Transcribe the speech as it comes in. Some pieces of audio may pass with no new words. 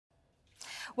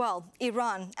Well,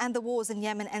 Iran and the wars in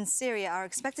Yemen and Syria are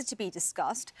expected to be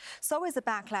discussed. So is the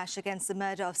backlash against the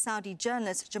murder of Saudi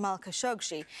journalist Jamal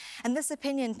Khashoggi. And this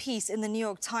opinion piece in the New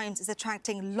York Times is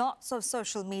attracting lots of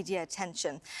social media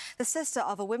attention. The sister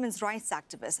of a women's rights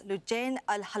activist, Lujain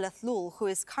al-Halathloul, who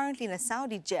is currently in a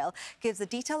Saudi jail, gives a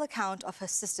detailed account of her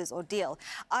sister's ordeal.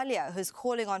 Alia, who is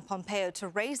calling on Pompeo to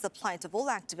raise the plight of all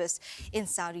activists in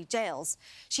Saudi jails.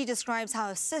 She describes how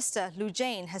her sister,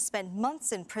 Lujain, has spent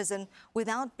months in prison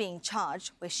without being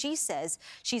charged, where she says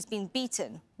she's been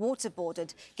beaten,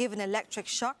 waterboarded, given electric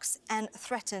shocks and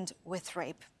threatened with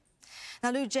rape.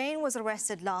 Now, Lujain was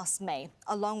arrested last May,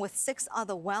 along with 6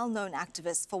 other well-known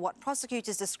activists for what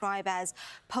prosecutors describe as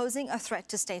posing a threat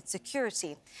to state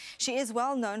security. She is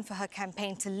well known for her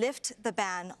campaign to lift the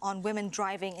ban on women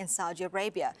driving in Saudi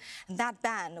Arabia, and that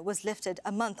ban was lifted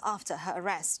a month after her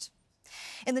arrest.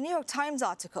 In the New York Times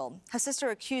article, her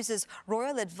sister accuses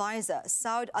royal advisor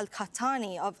Saud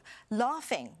al-Qahtani of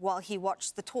laughing while he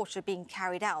watched the torture being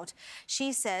carried out.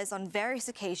 She says on various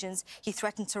occasions he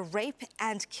threatened to rape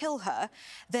and kill her,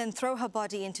 then throw her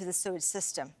body into the sewage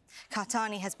system.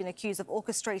 Qahtani has been accused of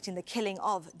orchestrating the killing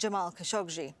of Jamal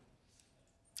Khashoggi.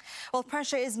 Well,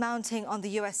 pressure is mounting on the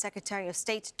U.S. Secretary of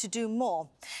State to do more.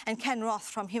 And Ken Roth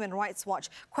from Human Rights Watch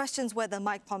questions whether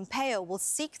Mike Pompeo will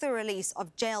seek the release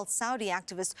of jailed Saudi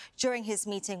activists during his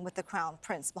meeting with the Crown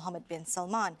Prince Mohammed bin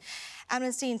Salman.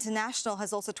 Amnesty International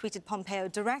has also tweeted Pompeo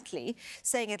directly,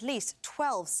 saying at least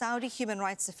 12 Saudi human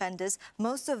rights defenders,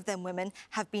 most of them women,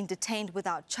 have been detained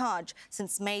without charge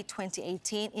since May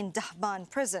 2018 in Dahban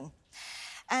prison.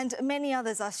 And many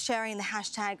others are sharing the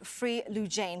hashtag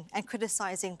 #FreeLujain and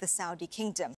criticizing the Saudi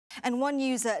kingdom. And one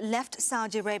user left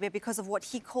Saudi Arabia because of what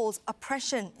he calls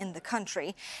oppression in the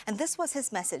country. And this was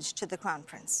his message to the Crown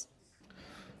Prince.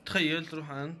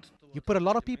 You put a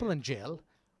lot of people in jail,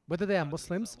 whether they are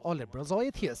Muslims or liberals or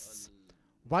atheists.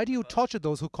 Why do you torture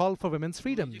those who call for women's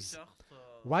freedoms?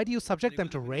 Why do you subject them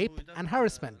to rape and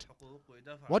harassment?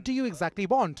 What do you exactly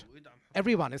want?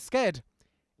 Everyone is scared.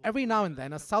 Every now and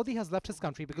then, a Saudi has left his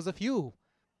country because of you.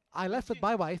 I left with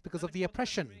my wife because of the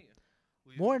oppression.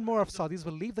 More and more of Saudis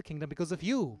will leave the kingdom because of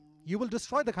you. You will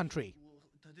destroy the country.